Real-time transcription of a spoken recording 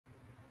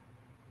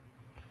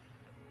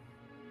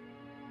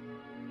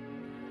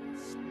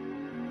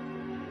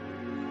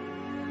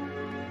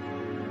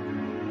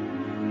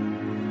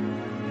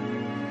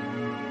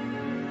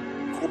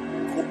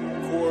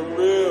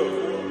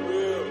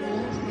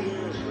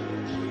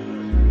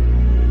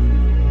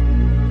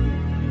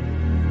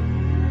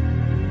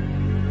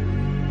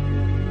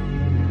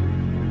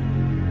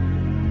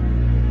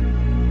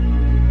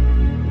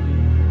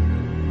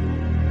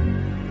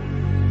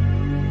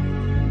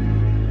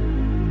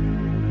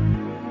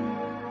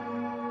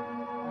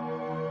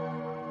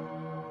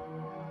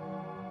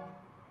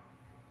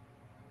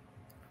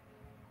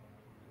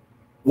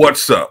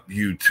What's up,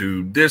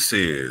 YouTube? This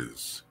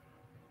is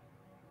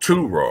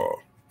Too Raw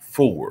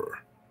for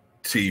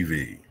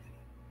TV.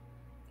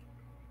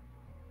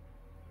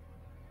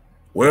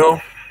 Well,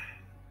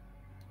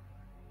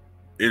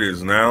 it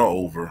is now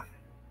over.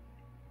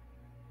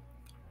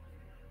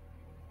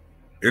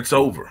 It's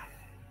over.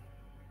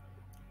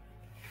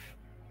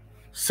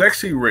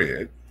 Sexxy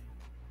Red,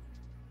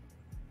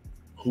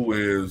 who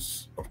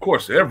is, of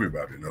course,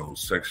 everybody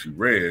knows Sexxy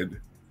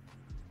Red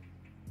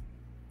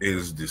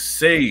is the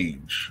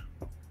sage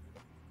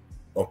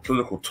of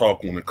political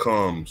talk when it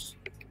comes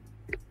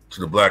to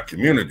the black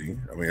community.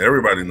 I mean,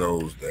 everybody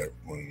knows that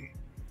when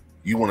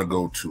you want to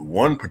go to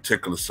one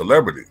particular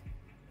celebrity,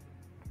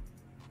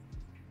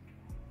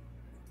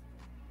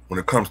 when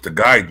it comes to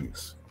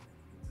guidance,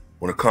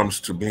 when it comes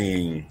to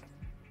being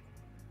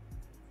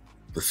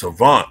the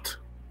savant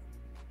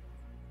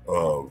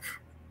of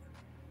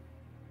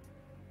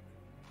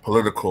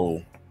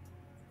political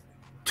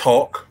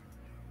talk,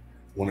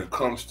 when it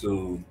comes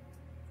to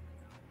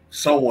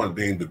someone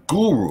being the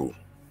guru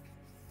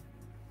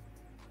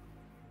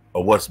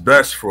of what's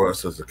best for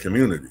us as a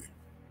community,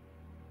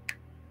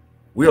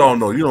 we all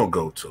know you don't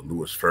go to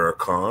Louis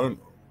Farrakhan,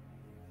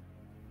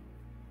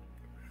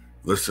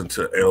 listen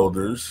to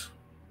elders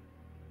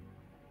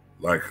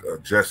like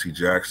Jesse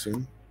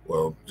Jackson.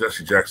 Well,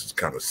 Jesse Jackson's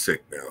kind of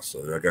sick now,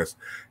 so I guess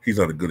he's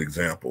not a good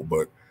example.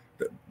 But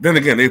then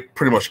again, they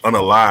pretty much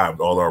unalived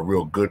all our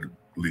real good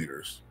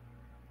leaders.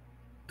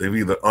 They've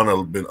either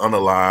been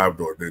unalived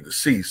or they're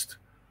deceased.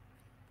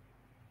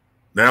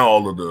 Now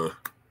all of the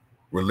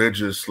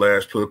religious /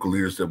 political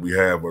leaders that we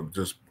have are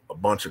just a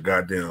bunch of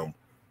goddamn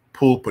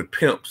pulpit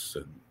pimps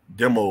and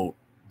demo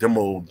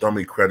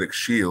democratic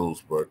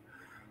shields. But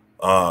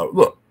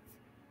look,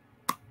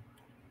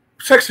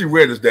 Sexxy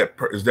Red is that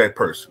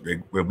person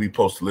that we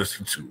supposed to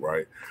listen to,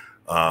 right?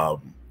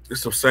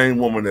 It's the same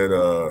woman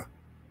that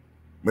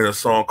made a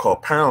song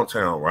called Pound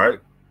Town, right?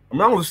 I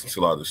mean, I don't listen to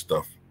a lot of this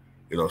stuff,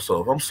 you know.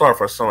 So I'm sorry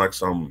if I sound like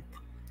some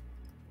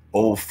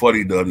old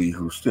fuddy-duddy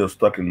who's still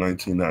stuck in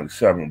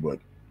 1997, but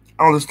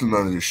I don't listen to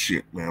none of this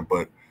shit, man.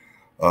 But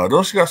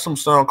don't she got some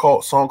song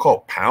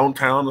called Pound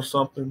Town or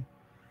something?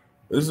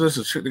 Is this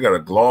a shit? They got a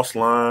lip gloss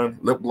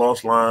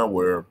line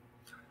where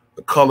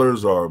the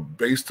colors are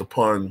based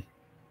upon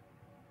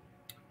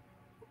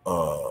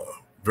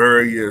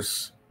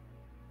various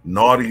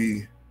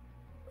naughty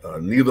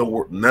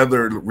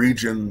nether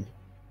region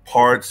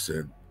parts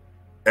and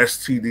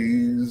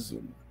STDs,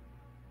 and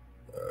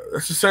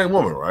it's the same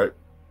woman, right?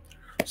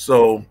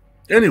 So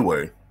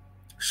anyway,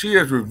 she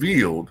has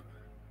revealed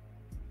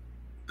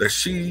that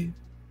she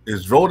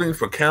is voting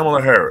for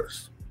Kamala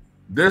Harris.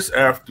 This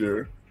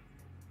after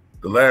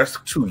the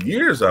last 2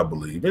 years, I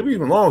believe, maybe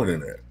even longer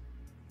than that,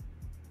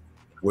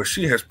 where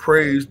she has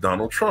praised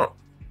Donald Trump.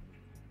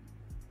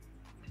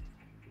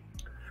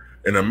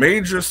 In a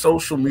major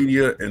social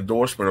media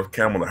endorsement of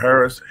Kamala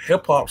Harris,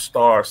 hip-hop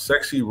star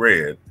Sexxy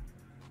Red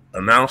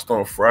announced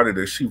on Friday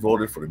that she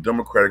voted for the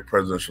Democratic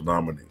presidential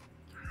nominee.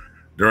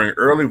 During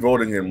early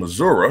voting in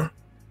Missouri,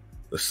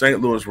 the St.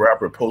 Louis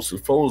rapper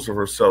posted photos of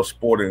herself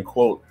sporting,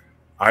 quote,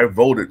 "I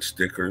voted"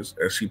 stickers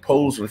as she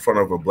posed in front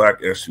of a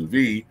black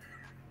SUV,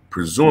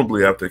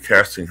 presumably after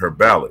casting her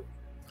ballot.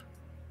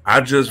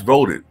 "I just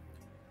voted.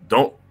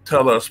 Don't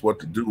tell us what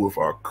to do with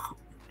our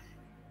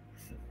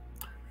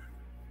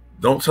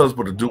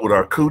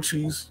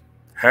coochies.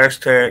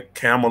 Hashtag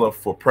Kamala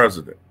for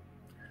president."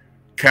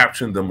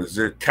 Captioned the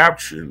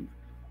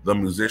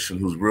musician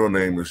whose real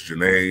name is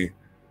Janae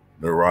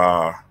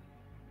Narawari.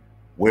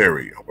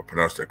 I hope I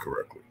pronounced that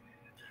correctly.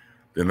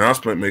 The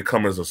announcement may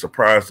come as a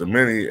surprise to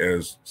many,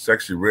 as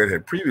Sexxy Red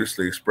had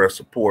previously expressed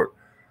support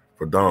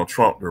for Donald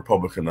Trump, the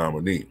Republican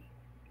nominee.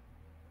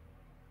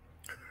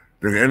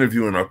 During an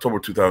interview in October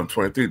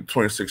 2023, the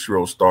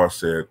 26-year-old star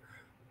said,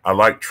 "I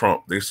like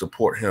Trump. They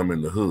support him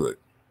in the hood."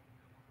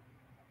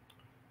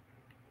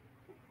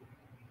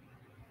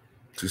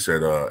 She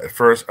said, "At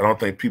first, I don't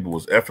think people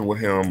was effing with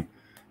him.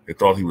 They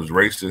thought he was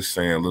racist,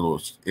 saying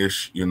little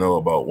ish,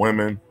 about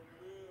women.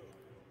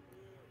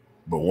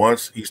 But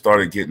once he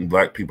started getting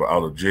black people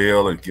out of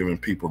jail and giving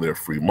people their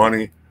free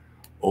money,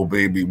 oh,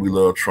 baby, we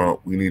love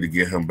Trump. We need to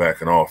get him back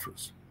in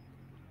office."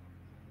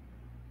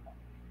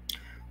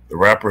 The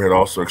rapper had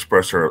also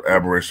expressed her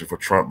admiration for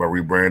Trump by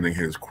rebranding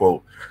his,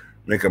 quote,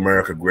 "Make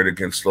America Great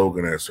Again"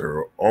 slogan as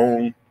her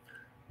own,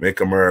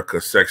 "Make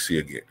America Sexy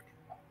Again."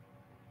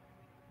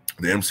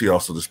 The MC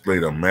also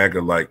displayed a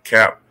MAGA-like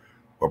cap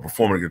while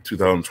performing at the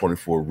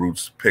 2024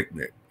 Roots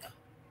Picnic.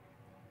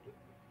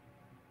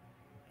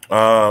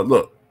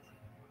 Look,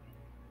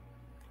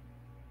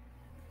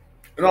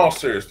 in all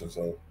seriousness,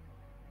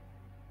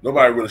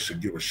 nobody really should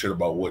give a shit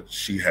about what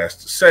she has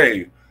to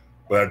say,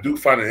 but I do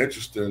find it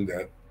interesting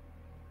that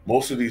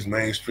most of these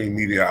mainstream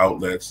media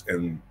outlets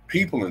and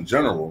people in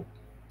general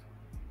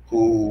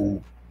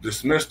who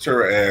dismissed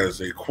her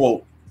as a,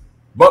 quote,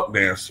 buck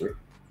dancer,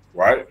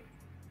 right?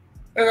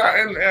 And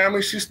I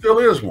mean, she still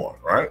is one,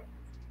 right?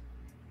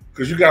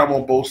 Because you got them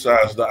on both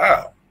sides of the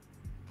aisle.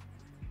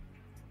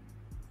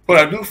 But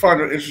I do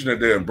find it interesting that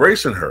they're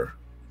embracing her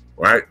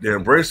right? They're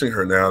embracing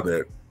her now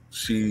that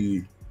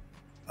she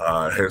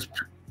has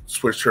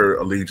switched her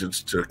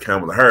allegiance to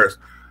Kamala Harris.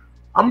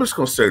 I'm just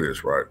going to say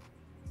this, right?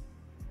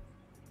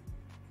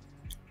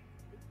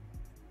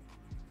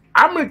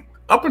 I mean,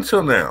 up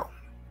until now,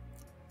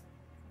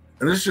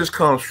 and this just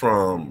comes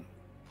from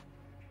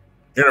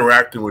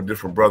interacting with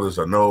different brothers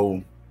I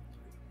know.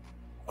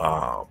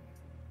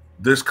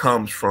 This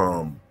comes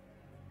from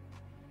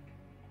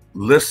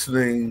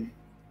listening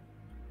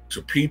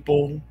to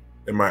people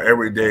in my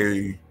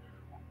everyday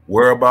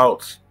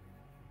whereabouts.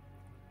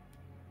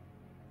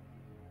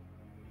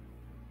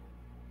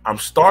 I'm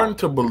starting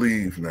to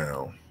believe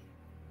now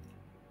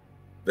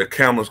that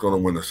Kamala's going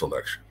to win this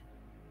election.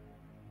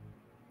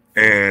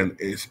 And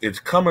it's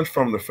coming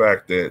from the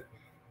fact that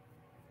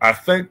I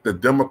think the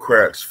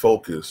Democrats'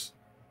 focus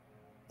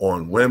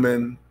on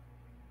women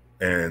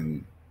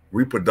and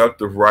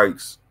reproductive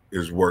rights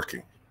is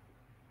working.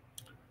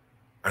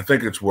 I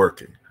think it's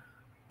working.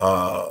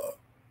 I'm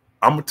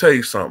going to tell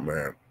you something,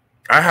 man.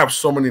 I have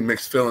so many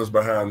mixed feelings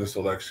behind this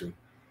election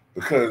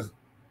because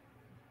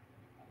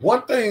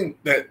one thing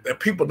that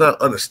people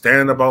don't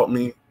understand about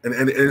me,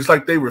 and it's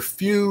like they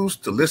refuse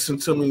to listen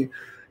to me.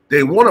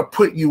 They want to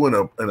put you in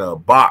a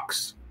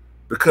box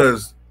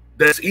because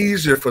that's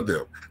easier for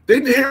them.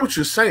 They hear what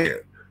you're saying,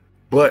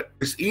 but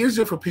it's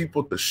easier for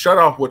people to shut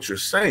off what you're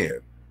saying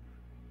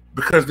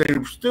because they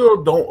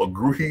still don't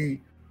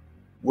agree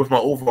with my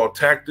overall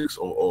tactics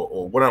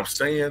or what I'm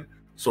saying.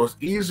 So it's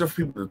easier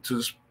for people to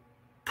just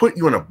put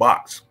you in a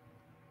box.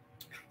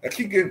 I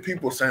keep getting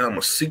people saying I'm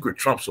a secret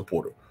Trump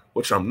supporter,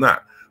 which I'm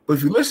not. But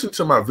if you listen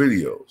to my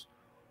videos,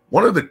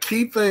 one of the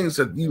key things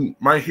that you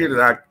might hear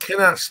that I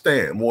cannot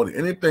stand more than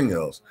anything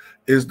else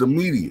is the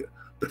media,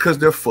 because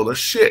they're full of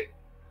shit.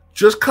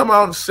 Just come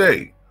out and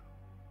say,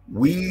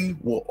 we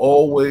will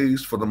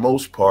always, for the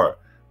most part,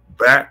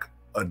 back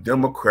a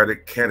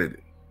Democratic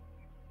candidate.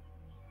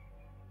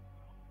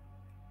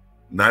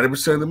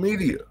 90% of the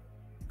media,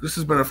 this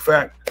has been a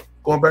fact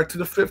going back to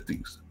the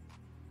 50s.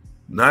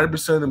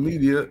 90% of the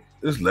media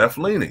is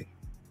left-leaning.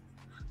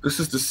 This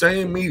is the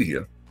same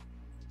media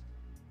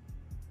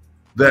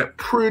that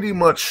pretty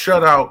much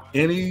shut out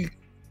any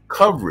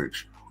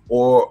coverage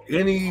or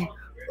any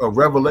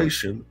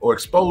revelation or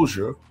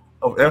exposure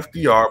of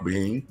FDR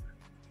being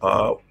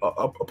a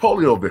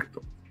polio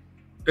victim.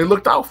 They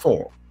looked out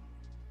for him.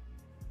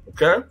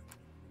 Okay?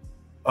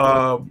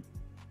 Now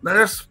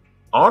that's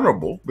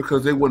honorable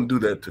because they wouldn't do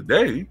that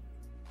today,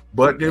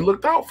 but they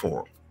looked out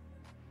for him.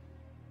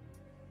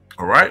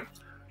 All right?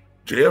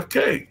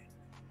 JFK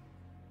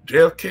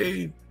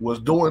was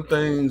doing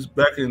things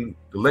back in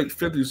the late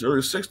 50s,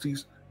 early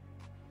 60s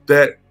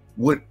that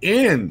would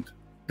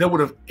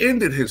have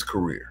ended his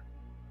career.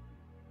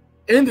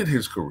 Ended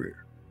his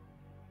career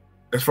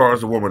as far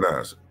as the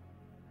womanizing.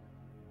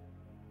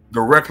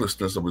 The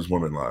recklessness of his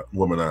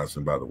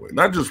womanizing, by the way.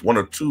 Not just one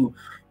or two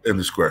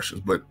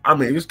indiscretions, but I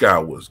mean, this guy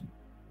was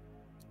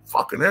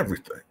fucking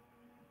everything.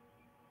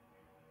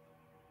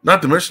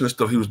 Not to mention the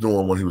stuff he was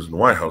doing when he was in the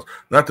White House.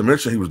 Not to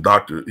mention he was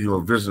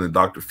visiting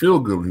Dr.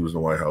 Feelgood when he was in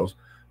the White House,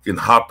 getting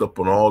hopped up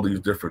on all these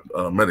different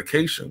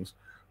medications.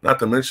 Not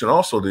to mention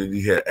also that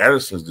he had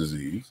Addison's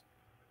disease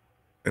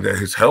and that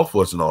his health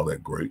wasn't all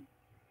that great.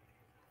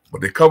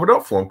 But they covered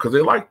up for him because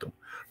they liked him.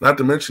 Not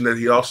to mention that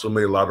he also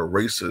made a lot of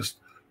racist,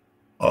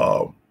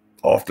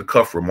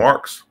 off-the-cuff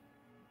remarks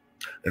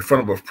in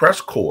front of a press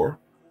corps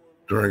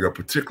during a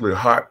particularly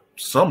hot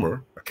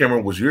summer. I can't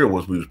remember which year it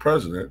was when he was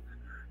president.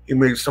 He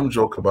made some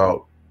joke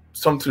about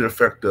something to the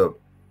effect of,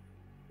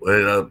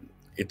 well,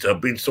 it's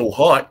been so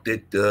hot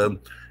that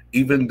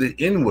even the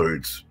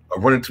N-words are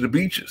running to the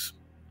beaches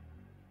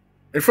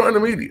in front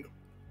of the media.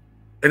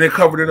 And they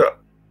covered it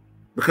up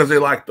because they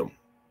liked them.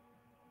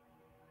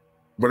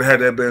 But had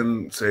that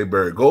been, say,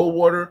 Barry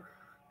Goldwater,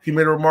 he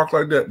made a remark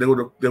like that,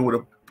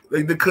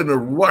 they couldn't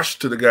have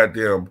rushed to the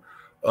goddamn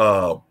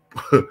to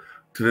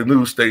the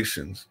news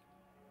stations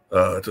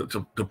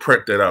to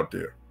print that out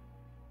there.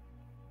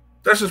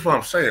 That's just what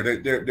I'm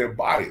saying. They're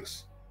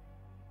biased,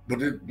 but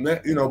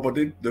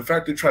the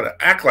fact they try to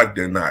act like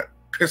they're not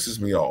pisses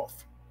me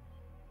off.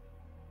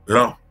 You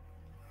know,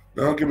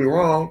 don't get me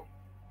wrong.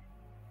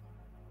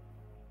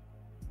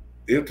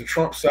 If the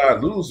Trump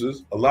side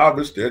loses, a lot of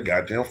it's their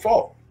goddamn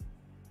fault.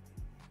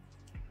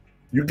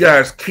 You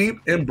guys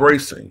keep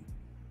embracing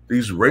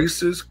these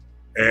racist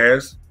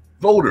ass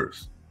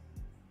voters.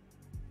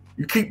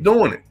 You keep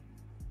doing it.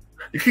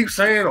 You keep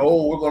saying,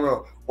 "Oh, we're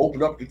gonna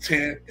open up the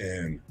tent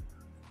and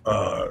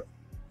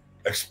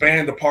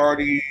expand the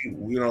party,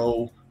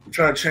 we're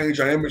trying to change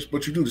our image,"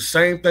 but you do the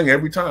same thing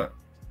every time.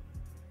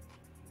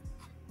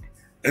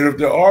 And if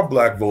there are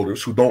black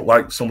voters who don't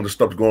like some of the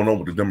stuff going on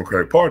with the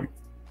Democratic Party,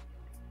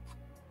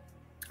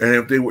 and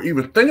if they were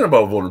even thinking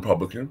about voting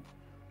Republican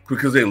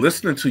because they're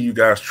listening to you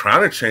guys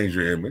trying to change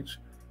your image,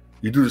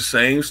 you do the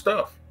same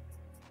stuff.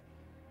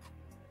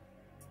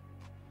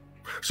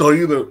 So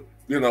either,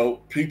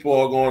 people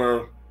are going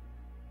to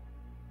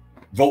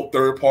vote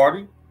third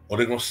party or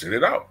they're going to sit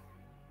it out.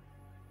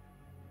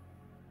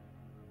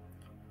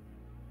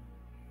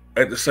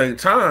 At the same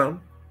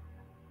time,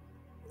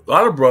 A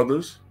lot of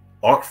brothers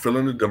aren't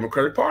feeling the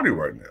Democratic Party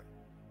right now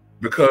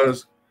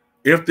because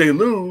if they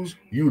lose,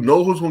 you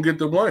know who's going to get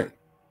the blame.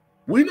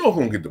 We know who's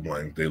going to get the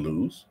blame if they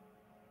lose.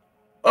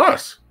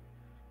 Us.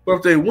 But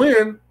if they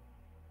win,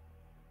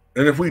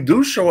 and if we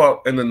do show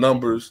up in the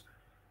numbers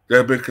that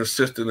have been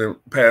consistent in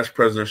past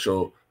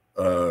presidential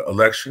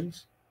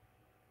elections,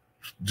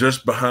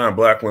 just behind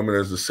black women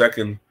as the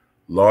second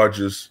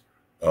largest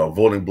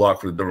voting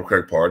bloc for the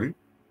Democratic Party,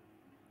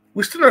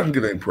 we still not going to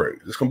get any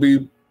praise. It's going to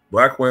be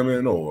black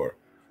women or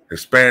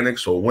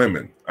Hispanics or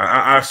women.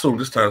 I assume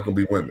this time it's going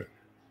to be women.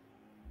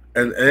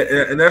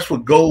 And that's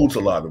what goads a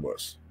lot of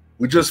us.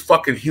 We're just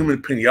fucking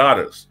human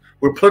pinatas.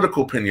 We're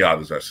political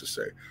pinatas, I should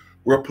say.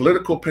 We're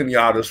political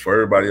pinatas for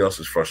everybody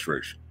else's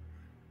frustration.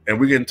 And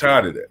we're getting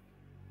tired of that.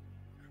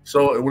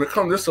 So when it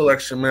comes to this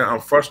election, man, I'm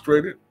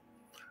frustrated.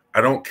 I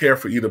don't care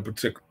for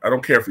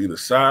either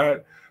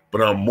side,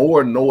 but I'm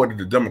more annoyed at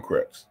the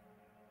Democrats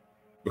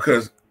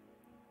because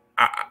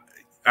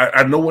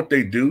I know what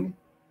they do.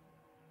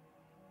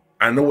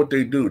 I know what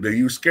they do. They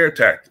use scare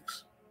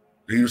tactics.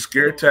 They use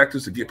scare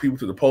tactics to get people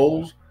to the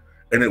polls,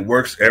 and it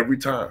works every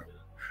time.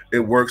 It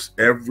works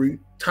every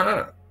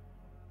time.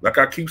 Like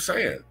I keep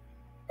saying,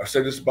 I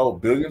said this about a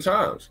billion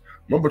times.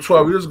 Remember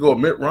 12 years ago,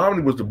 Mitt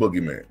Romney was the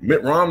boogeyman.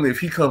 Mitt Romney, if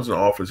he comes in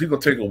office, he's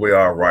going to take away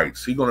our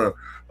rights. He's going to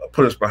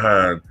put us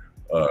behind,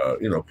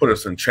 put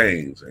us in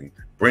chains and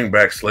bring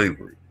back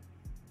slavery,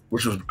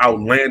 which was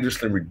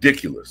outlandish and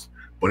ridiculous.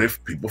 But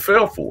if people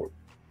fell for it,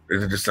 they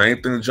did the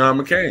same thing to John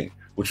McCain,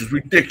 which was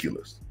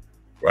ridiculous,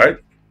 right?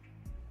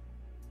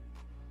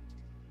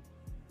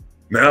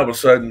 Now, all of a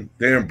sudden,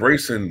 they're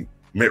embracing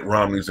Mitt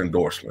Romney's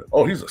endorsement.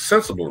 Oh, he's a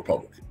sensible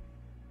Republican.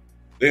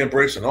 They're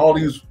embracing all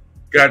these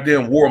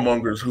goddamn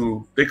warmongers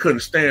who they couldn't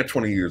stand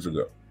 20 years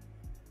ago.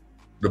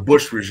 The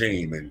Bush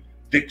regime and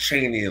Dick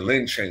Cheney and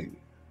Lynn Cheney.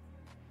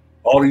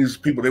 All these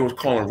people they was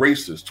calling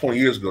racist 20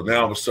 years ago.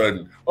 Now, all of a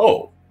sudden,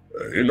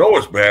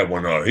 it's bad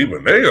when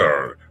even they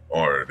are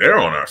they're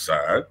on our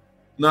side.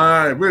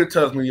 Nah, it really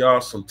tells me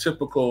y'all some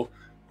typical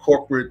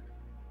corporate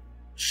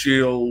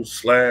shield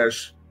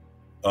slash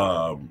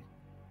war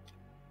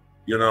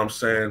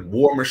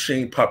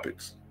machine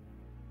puppets.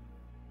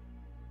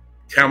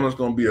 Kamala's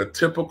going to be a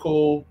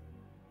typical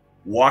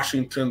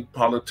Washington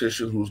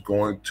politician who's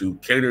going to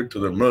cater to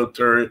the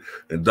military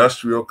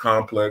industrial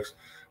complex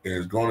and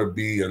is going to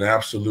be an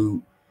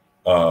absolute,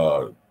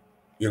 the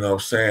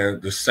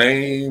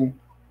same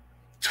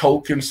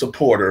token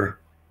supporter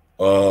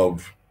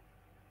of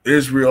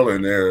Israel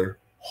and their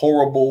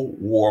horrible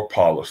war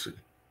policy.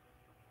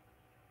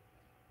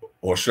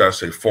 Or should I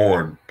say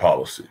foreign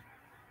policy?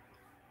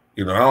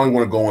 I don't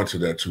want to go into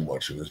that too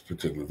much in this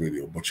particular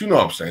video, but you know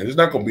what I'm saying. It's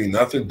not going to be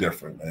nothing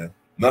different, man.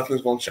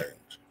 Nothing's going to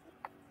change.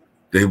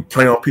 They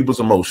play on people's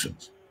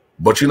emotions.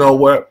 But you know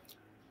what?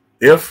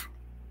 If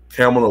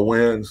Kamala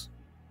wins,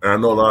 and I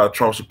know a lot of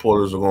Trump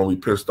supporters are going to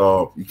be pissed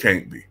off, you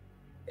can't be.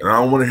 And I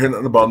don't want to hear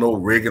nothing about no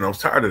rigging. I'm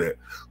tired of that.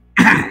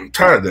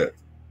 Tired of that.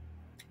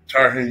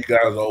 Tired of hearing you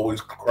guys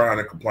always crying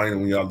and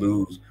complaining when y'all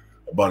lose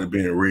about it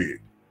being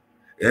rigged.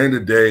 At the end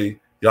of the day,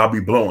 y'all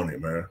be blowing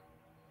it, man.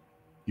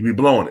 You be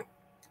blowing it.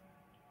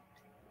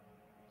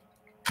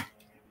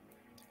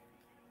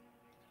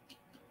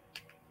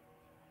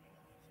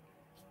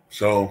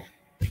 So,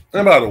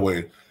 and by the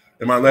way,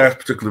 in my last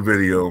particular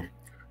video,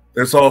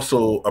 it's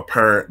also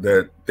apparent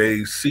that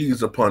they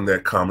seized upon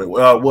that comment.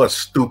 Well, it was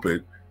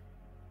stupid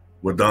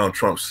when Donald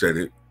Trump said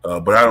it,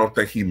 but I don't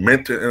think he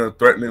meant it in a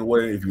threatening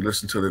way if you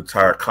listen to the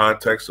entire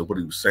context of what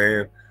he was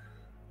saying.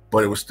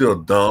 But it was still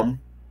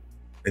dumb.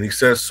 And he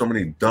says so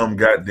many dumb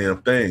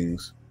goddamn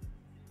things.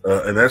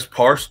 And that's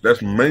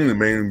mainly the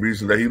main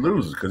reason that he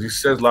loses, because he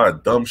says a lot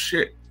of dumb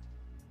shit.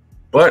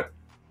 But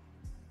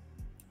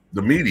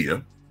the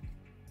media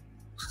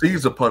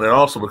seized upon it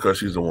also because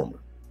she's a woman.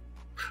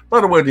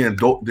 By the way,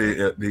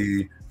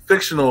 the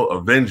fictional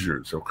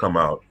Avengers have come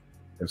out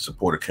in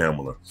support of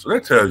Kamala. So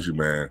that tells you,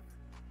 man,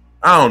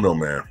 I don't know,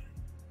 man.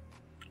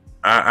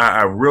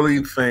 I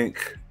really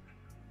think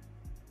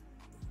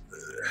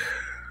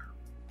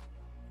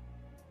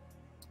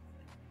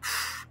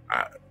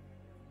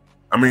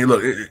I mean,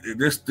 look,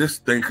 this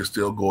thing could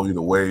still go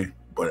either way,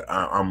 but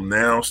I'm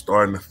now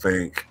starting to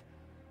think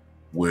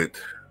with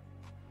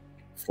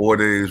 4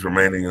 days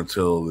remaining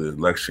until the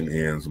election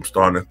ends, I'm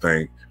starting to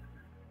think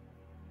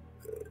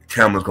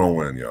Kamala's gonna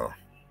win, y'all.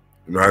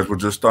 You guys were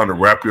just starting to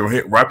wrap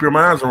your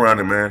minds around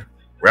it, man.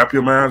 Wrap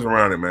your minds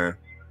around it, man.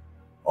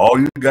 All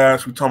you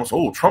guys who tell us,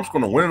 oh, Trump's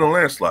gonna win in a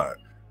landslide.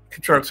 I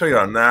keep trying to tell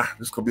y'all, nah,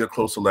 this is gonna be a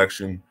close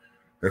election.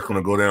 It's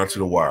gonna go down to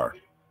the wire.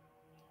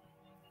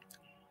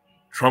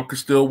 Trump could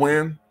still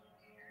win,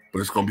 but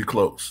it's gonna be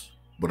close.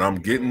 But I'm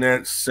getting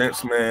that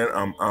sense, man.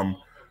 I'm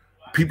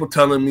people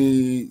telling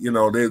me,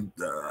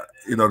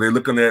 they're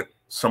looking at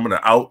some of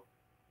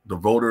the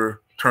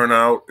voter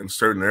turnout in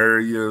certain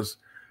areas,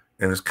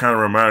 and it's kind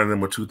of reminding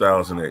them of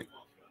 2008.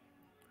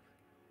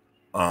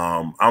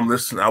 I'm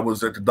listening. I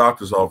was at the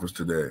doctor's office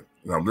today,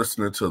 and I'm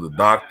listening to the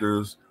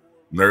doctors,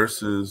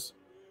 nurses,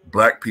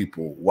 black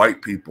people,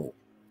 white people,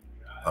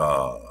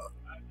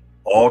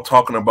 all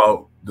talking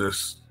about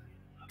this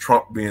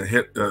Trump being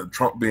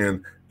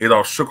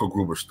Adolf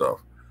Schicklgruber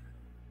stuff.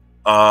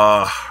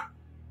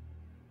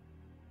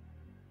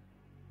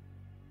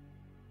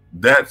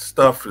 That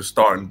stuff is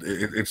starting.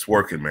 It's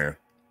working, man.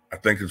 I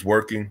think it's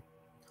working.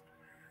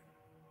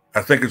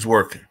 I think it's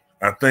working.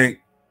 I think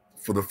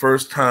for the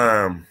first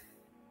time,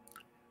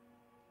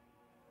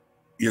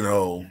 you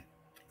know,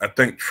 I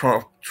think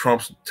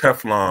Trump's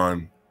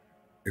Teflon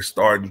is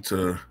starting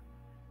to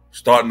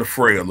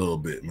fray a little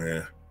bit,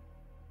 man.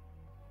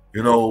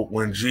 You know,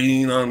 when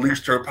Jean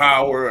unleashed her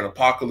power and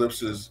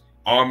Apocalypse's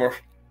armor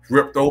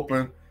ripped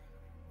open,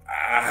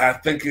 I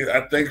think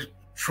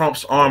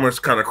Trump's armor's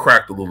kind of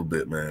cracked a little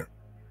bit, man.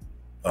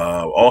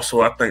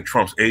 Also, I think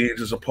Trump's age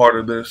is a part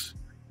of this.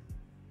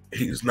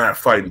 He's not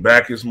fighting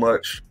back as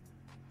much.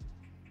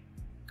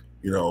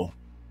 You know,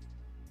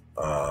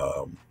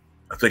 I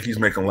think he's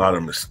making a lot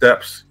of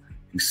missteps.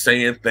 He's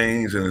saying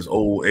things in his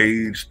old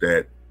age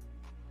that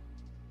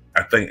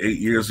I think 8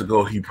 years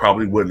ago he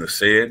probably wouldn't have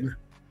said,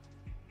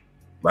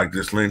 like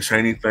this Lynn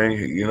Cheney thing.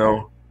 You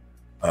know,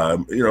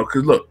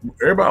 because look,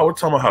 everybody was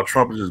talking about how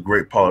Trump is a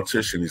great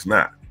politician. He's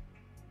not.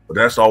 But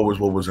that's always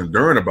what was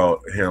enduring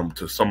about him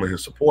to some of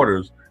his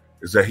supporters,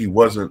 is that he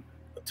wasn't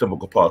a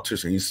typical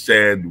politician. He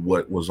said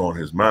what was on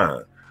his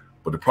mind.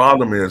 But the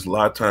problem is, a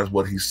lot of times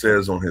what he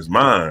says on his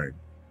mind,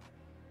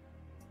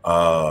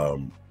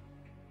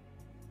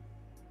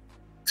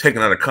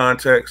 taken out of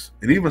context,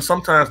 and even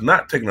sometimes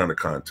not taken out of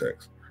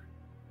context,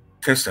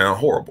 can sound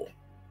horrible.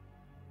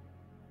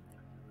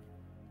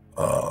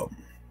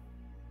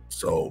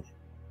 So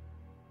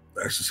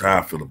that's just how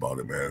I feel about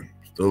it, man.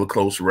 Still a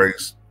close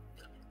race.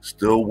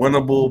 Still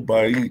winnable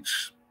by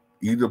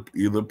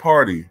either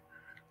party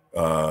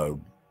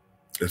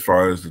as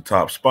far as the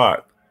top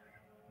spot.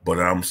 But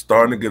I'm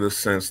starting to get a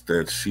sense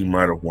that she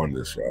might have won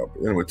this round.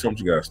 But anyway, tell me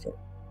what you guys think.